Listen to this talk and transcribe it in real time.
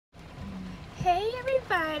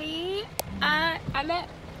everybody. I'm at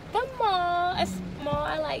the mall, a mall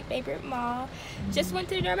I like, favorite mall. Just went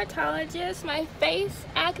to the dermatologist. My face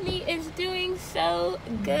acne is doing so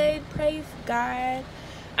good, praise God.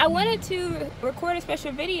 I wanted to record a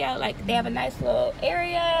special video. Like, they have a nice little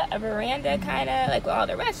area, a veranda kind of, like with all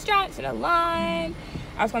the restaurants and a lawn.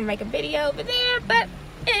 I was going to make a video over there, but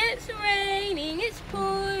it's raining, it's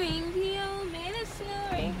pouring, the old man is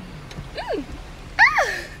snoring.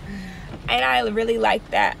 And I really like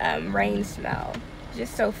that rain smell,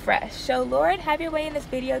 just so fresh. So Lord, have your way in this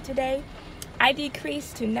video today. I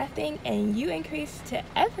decrease to nothing and you increase to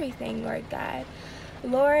everything, Lord God.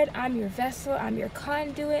 Lord, I'm your vessel, I'm your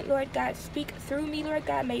conduit, Lord God. Speak through me, Lord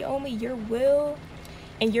God. May only your will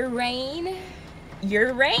and your reign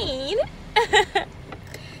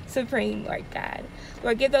supreme, Lord God.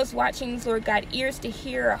 Lord, give those watchings, Lord God, ears to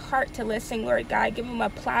hear, a heart to listen, Lord God. Give them a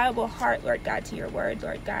pliable heart, Lord God, to your word,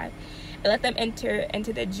 Lord God. And let them enter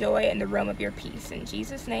into the joy and the realm of your peace. In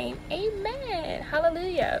Jesus' name, amen.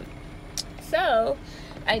 Hallelujah. So,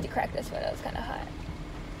 I need to crack this one. It was kind of hot.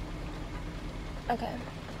 Okay.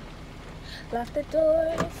 Lock the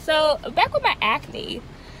door. So, back with my acne.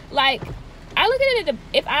 Like, I look at it,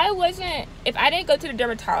 if I didn't go to the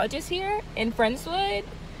dermatologist here in Friendswood,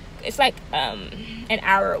 it's like an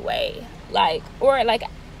hour away. Like, or like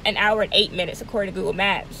an hour and 8 minutes according to Google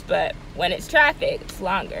Maps. But when it's traffic, it's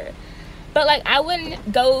longer. But like, I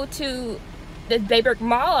wouldn't go to the Bayberg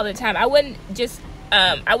Mall all the time. I wouldn't just,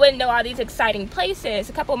 I wouldn't know all these exciting places.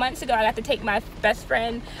 A couple months ago, I got to take my best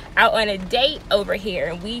friend out on a date over here.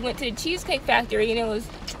 And we went to the Cheesecake Factory and it was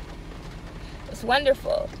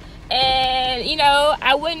wonderful. And, you know,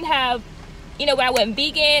 I wouldn't have, you know, when I went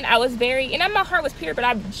vegan, I was very, and my heart was pure, but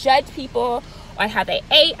I judged people on how they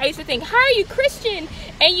ate. I used to think, how are you Christian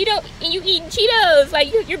and you eat Cheetos?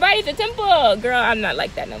 Like, your body's a temple. Girl, I'm not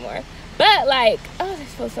like that no more. But like, oh,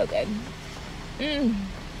 this feels so good.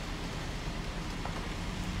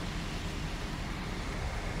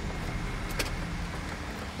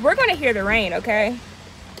 We're gonna hear the rain, okay?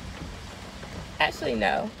 Actually,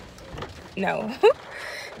 no.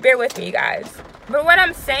 Bear with me, you guys. But what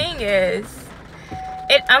I'm saying is,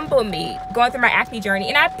 it humbled me going through my acne journey,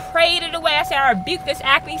 and I prayed it away. I said, I rebuke this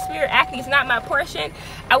acne spirit. Acne is not my portion.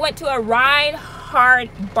 I went to a Reinhard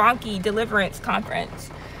Bonnke deliverance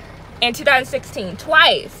conference in 2016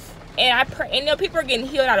 twice, and I pray, and you know, people are getting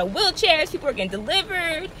healed out of wheelchairs, people are getting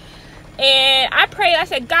delivered, and I prayed. I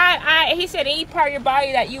said, God, he said, any part of your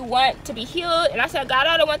body that you want to be healed, and I said, God,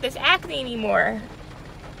 I don't want this acne anymore.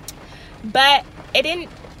 But it didn't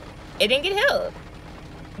get healed.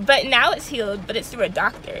 But now it's healed, but it's through a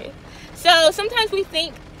doctor. So sometimes we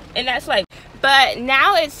think, and that's like, but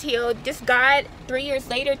now it's healed, just God 3 years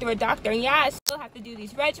later through a doctor. And yeah, I still have to do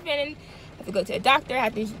these regimens, have to go to a doctor,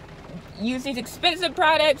 have to use these expensive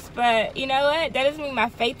products, but you know what? That doesn't mean my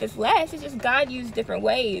faith is less. It's just God used different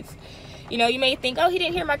ways. You know, you may think, oh, he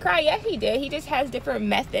didn't hear my cry. Yeah, he did. He just has different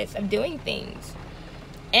methods of doing things.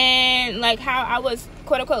 And like how I was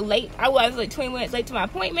quote unquote late, I was like 20 minutes late to my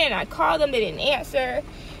appointment, and I called them, they didn't answer.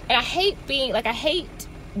 And I hate being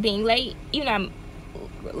late, even though I'm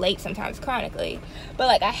late sometimes chronically, but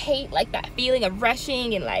like I hate like that feeling of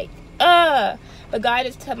rushing and like but God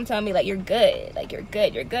is telling me like, you're good,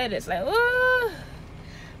 you're good. It's like,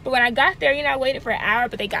 but when I got there, you know, I waited for an hour,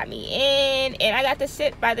 but they got me in, and I got to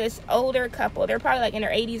sit by this older couple. They're probably like in their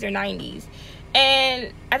 80s or 90s.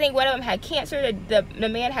 And I think one of them had cancer. The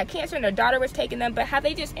man had cancer, and their daughter was taking them. But how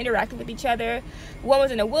they just interacted with each other. One was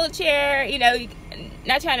in a wheelchair. You know,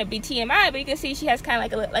 not trying to be TMI, but you can see she has kind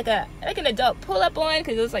of like an adult pull up on,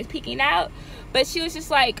 because it was like peeking out. But she was just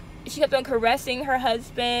like, she kept on caressing her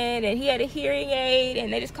husband, and he had a hearing aid,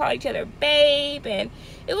 and they just called each other babe, and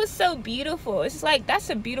it was so beautiful. It's just like, that's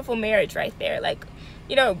a beautiful marriage right there. Like,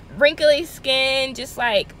 you know, wrinkly skin, just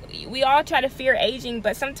like, we all try to fear aging,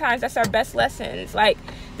 but sometimes that's our best lessons. Like,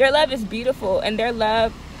 their love is beautiful, and their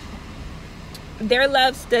love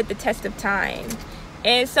stood the test of time.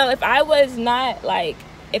 And so if I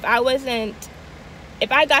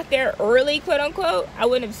got there early, quote unquote, I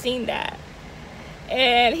wouldn't have seen that.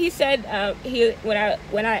 And he said,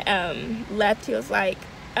 when I left, he was like,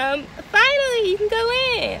 finally you can go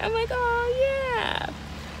in. I'm like, oh yeah.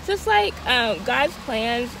 So it's like, God's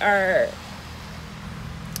plans are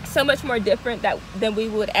so much more different than we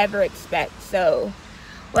would ever expect. So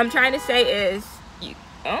what I'm trying to say is,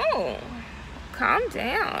 calm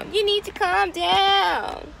down. You need to calm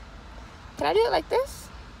down. Can I do it like this?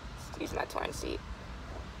 Excuse my torn seat.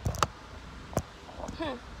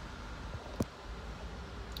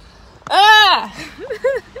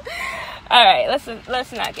 All right,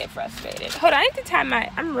 let's not get frustrated. Hold on, I need to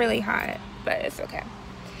tie I'm really hot, but it's okay.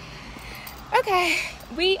 Okay,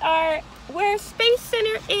 we are where Space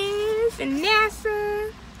Center is in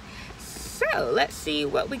NASA. So let's see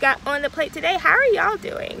what we got on the plate today. How are y'all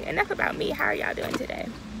doing? Enough about me. How are y'all doing today?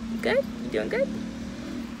 Good? You doing good?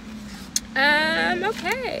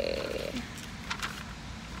 Okay.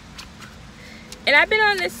 And I've been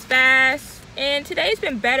on this fast, and today's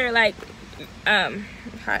been better. Like,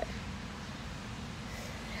 hot.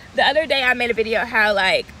 The other day I made a video how,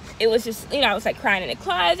 like, it was just, you know, I was like crying in the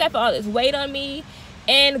closet. I felt all this weight on me,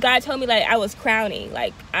 and God told me, like, I was crowning.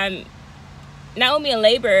 Like, I'm not only in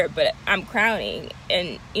labor, but I'm crowning.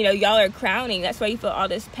 And, you know, y'all are crowning. That's why you feel all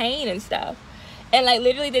this pain and stuff. And, like,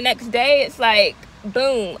 literally the next day, it's like,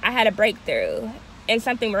 boom, I had a breakthrough, and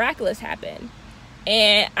something miraculous happened.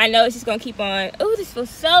 And I know it's just gonna keep on. Oh, this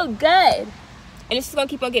feels so good. And it's just gonna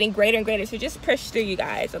keep on getting greater and greater. So just push through, you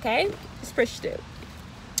guys, okay? Just push through.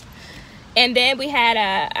 And then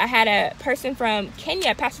I had a person from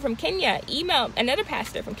Kenya, pastor from Kenya, email another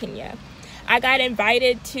pastor from Kenya. I got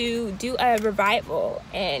invited to do a revival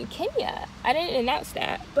in Kenya. I didn't announce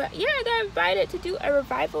that, but yeah, I got invited to do a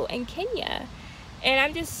revival in Kenya. And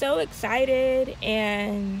I'm just so excited,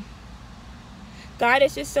 and God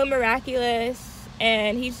is just so miraculous,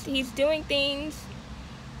 and he's doing things.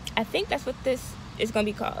 I think that's what this is going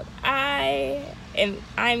to be called.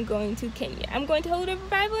 I'm going to Kenya. I'm going to hold a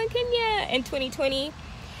revival in Kenya in 2020.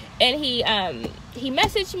 And he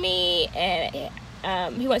messaged me, and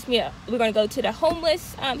he wants me we're going to go to the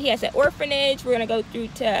homeless. He has an orphanage. We're going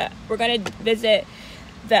to visit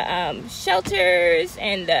the shelters,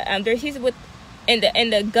 and he's with in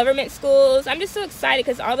the government schools. I'm just so excited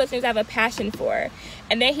because all those things I have a passion for.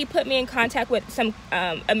 And then he put me in contact with some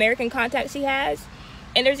American contacts he has.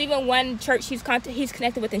 And there's even one church he's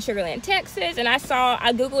connected with in Sugar Land, Texas. And I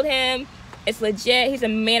Googled him. It's legit. He's a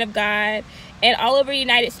man of God. And all over the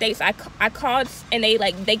United States, I called, and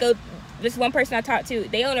they go, this one person I talked to,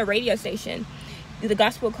 they own a radio station, the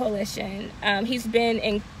Gospel Coalition. He's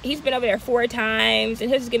been over there 4 times, and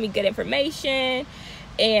he'll just give me good information.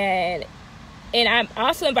 And I'm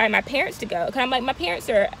also inviting my parents to go. Because I'm like, my parents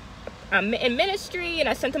are in ministry, and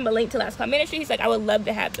I sent them a link to Last Call Ministry. He's like, I would love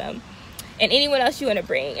to have them. And anyone else you want to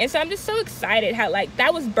bring. And so I'm just so excited how, like,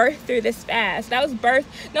 that was birthed through this fast. That was birthed,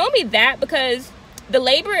 not only that, because the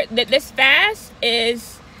labor, this fast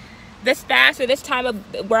or this time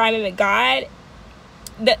of where I'm in with God,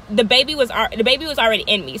 the baby was already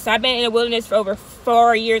in me. So I've been in the wilderness for over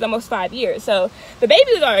 4 years, almost 5 years. So the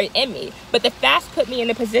baby was already in me, but the fast put me in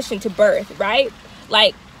a position to birth, right?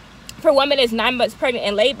 Like, for a woman that's 9 months pregnant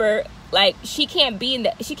in labor, like, she can't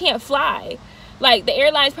fly. Like, the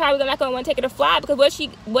airline's probably not going to want to take her to fly, because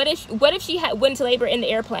what if she went into labor in the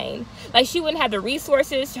airplane? Like, she wouldn't have the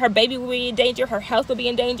resources. Her baby would be in danger. Her health would be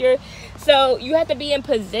in danger. So you have to be in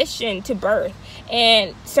position to birth.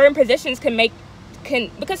 And certain positions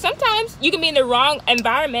because sometimes you can be in the wrong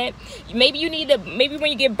environment. Maybe when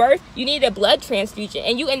you give birth, you need a blood transfusion,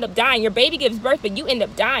 and you end up dying. Your baby gives birth, but you end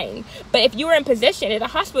up dying. But if you were in position at a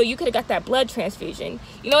hospital, you could have got that blood transfusion.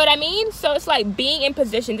 You know what I mean? So it's like being in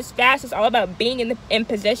position. This fast is all about being in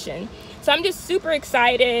position. So I'm just super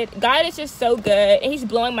excited. God is just so good, and he's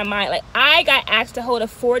blowing my mind. Like, I got asked to hold a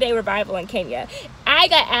 4-day revival in Kenya. I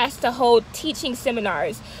got asked to hold teaching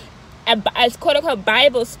seminars as quote-unquote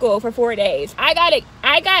Bible school for 4 days. I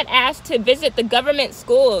got asked to visit the government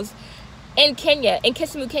schools in Kenya, in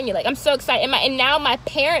Kisumu, Kenya. Like, I'm so excited. And now my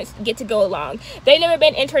parents get to go along. They've never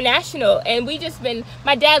been international, and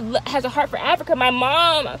my dad has a heart for Africa. My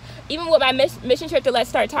mom, even with my mission trip to Let's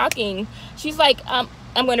Start Talking, she's like, I'm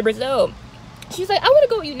going to Brazil. She's like, I want to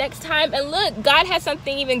go with you next time. And look, God has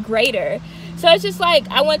something even greater. So it's just like,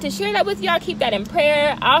 I want to share that with y'all. Keep that in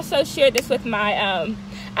prayer. I also shared this with my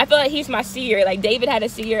I feel like he's my seer. Like, David had a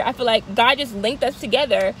seer. I feel like God just linked us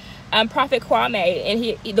together. Prophet Kwame,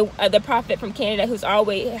 and the prophet from Canada, who's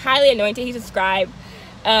always highly anointed. He's a scribe.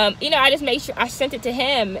 I just made sure I sent it to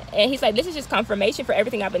him, and he's like, this is just confirmation for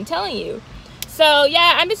everything I've been telling you. So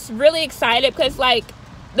yeah, I'm just really excited, because, like,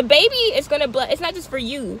 the baby is gonna it's not just for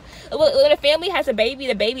you. When a family has a baby,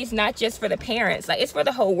 the baby's not just for the parents. Like, it's for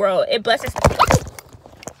the whole world. It blesses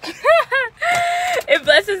it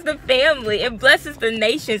blesses the family. It blesses the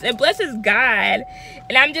nations. It blesses God.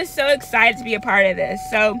 And I'm just so excited to be a part of this.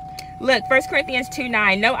 So look, 1 Corinthians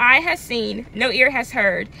 2:9. No eye has seen, no ear has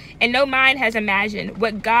heard, and no mind has imagined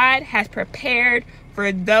what God has prepared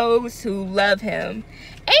for those who love him.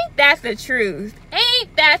 Ain't that the truth?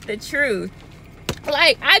 Ain't that the truth?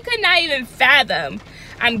 Like, I could not even fathom.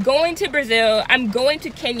 I'm going to Brazil. I'm going to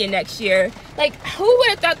Kenya next year. Like, who would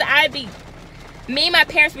have thought that I'd be me and my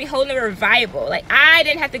parents be holding a revival. Like, I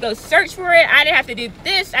didn't have to go search for it. I didn't have to do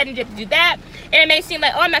this. I didn't have to do that. And it may seem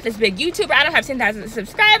like, oh, I'm not this big YouTuber. I don't have 10,000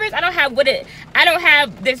 subscribers. I don't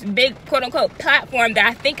have this big quote unquote platform that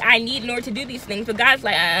I think I need in order to do these things. But God's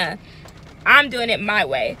like, I'm doing it my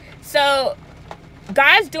way. So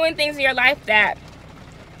God's doing things in your life that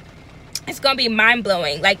it's gonna be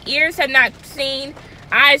mind-blowing. Like, ears have not seen,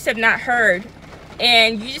 eyes have not heard.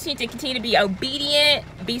 And you just need to continue to be obedient,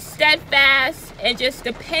 be steadfast, and just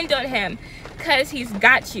depend on him, because he's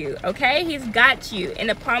got you, okay? He's got you in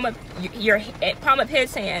the palm of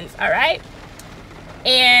his hands, all right?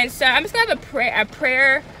 And so I'm just gonna have a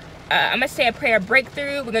prayer. I'm gonna say a prayer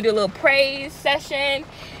breakthrough. We're gonna do a little praise session,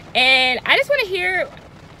 and I just want to hear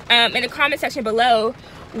in the comment section below,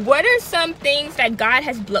 what are some things that God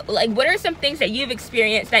has what are some things that you've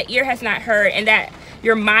experienced that ear has not heard and that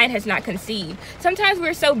your mind has not conceived? Sometimes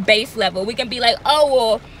we're so base level. We can be like, oh,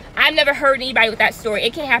 well, I've never heard anybody with that story.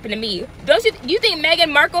 It can't happen to me. You think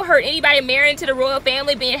Meghan Markle heard anybody marrying into the royal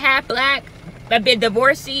family, being half black, but been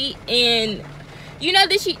divorcee? And you know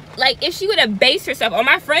that if she would have based herself, oh,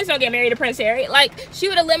 my friends don't get married to Prince Harry, like, she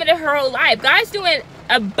would have limited her whole life. God's doing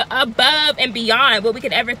above and beyond what we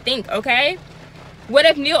could ever think, okay? What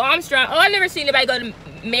if Neil Armstrong, oh, I've never seen anybody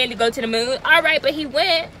go to the moon. All right, but he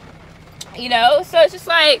went, you know? So it's just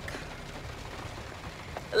like,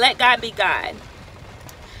 let God be God.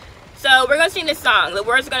 So we're going to sing this song. The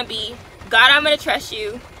words are going to be, God, I'm going to trust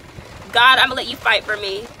you. God, I'm going to let you fight for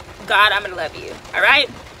me. God, I'm going to love you. All right?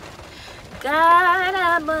 God,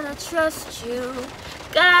 I'm going to trust you.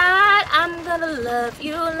 God, I'm gonna love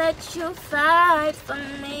you, let you fight for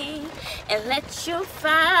me, and let you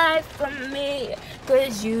fight for me,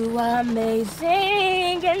 'cause you are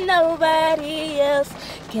amazing, and nobody else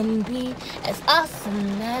can be as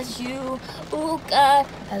awesome as you. Oh God,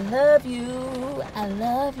 I love you, I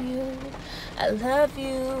love you, I love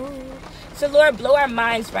you. So Lord, blow our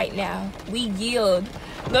minds right now. We yield.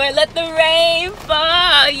 Lord, let the rain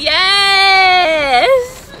fall.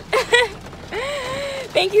 Yes.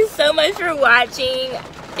 Thank you so much for watching.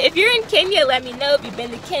 If you're in Kenya, let me know if you've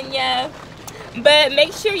been to Kenya. But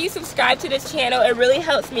make sure you subscribe to this channel. It really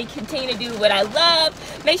helps me continue to do what I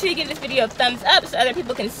love. Make sure you give this video a thumbs up so other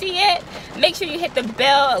people can see it. Make sure you hit the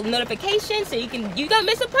bell notification so you don't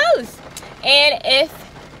miss a post. And if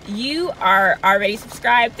you are already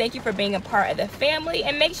subscribed, thank you for being a part of the family.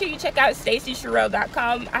 And make sure you check out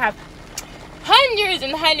staciecherill.com. I have hundreds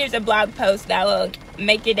and hundreds of blog posts that will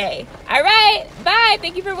make your day. All right, bye.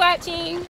 Thank you for watching.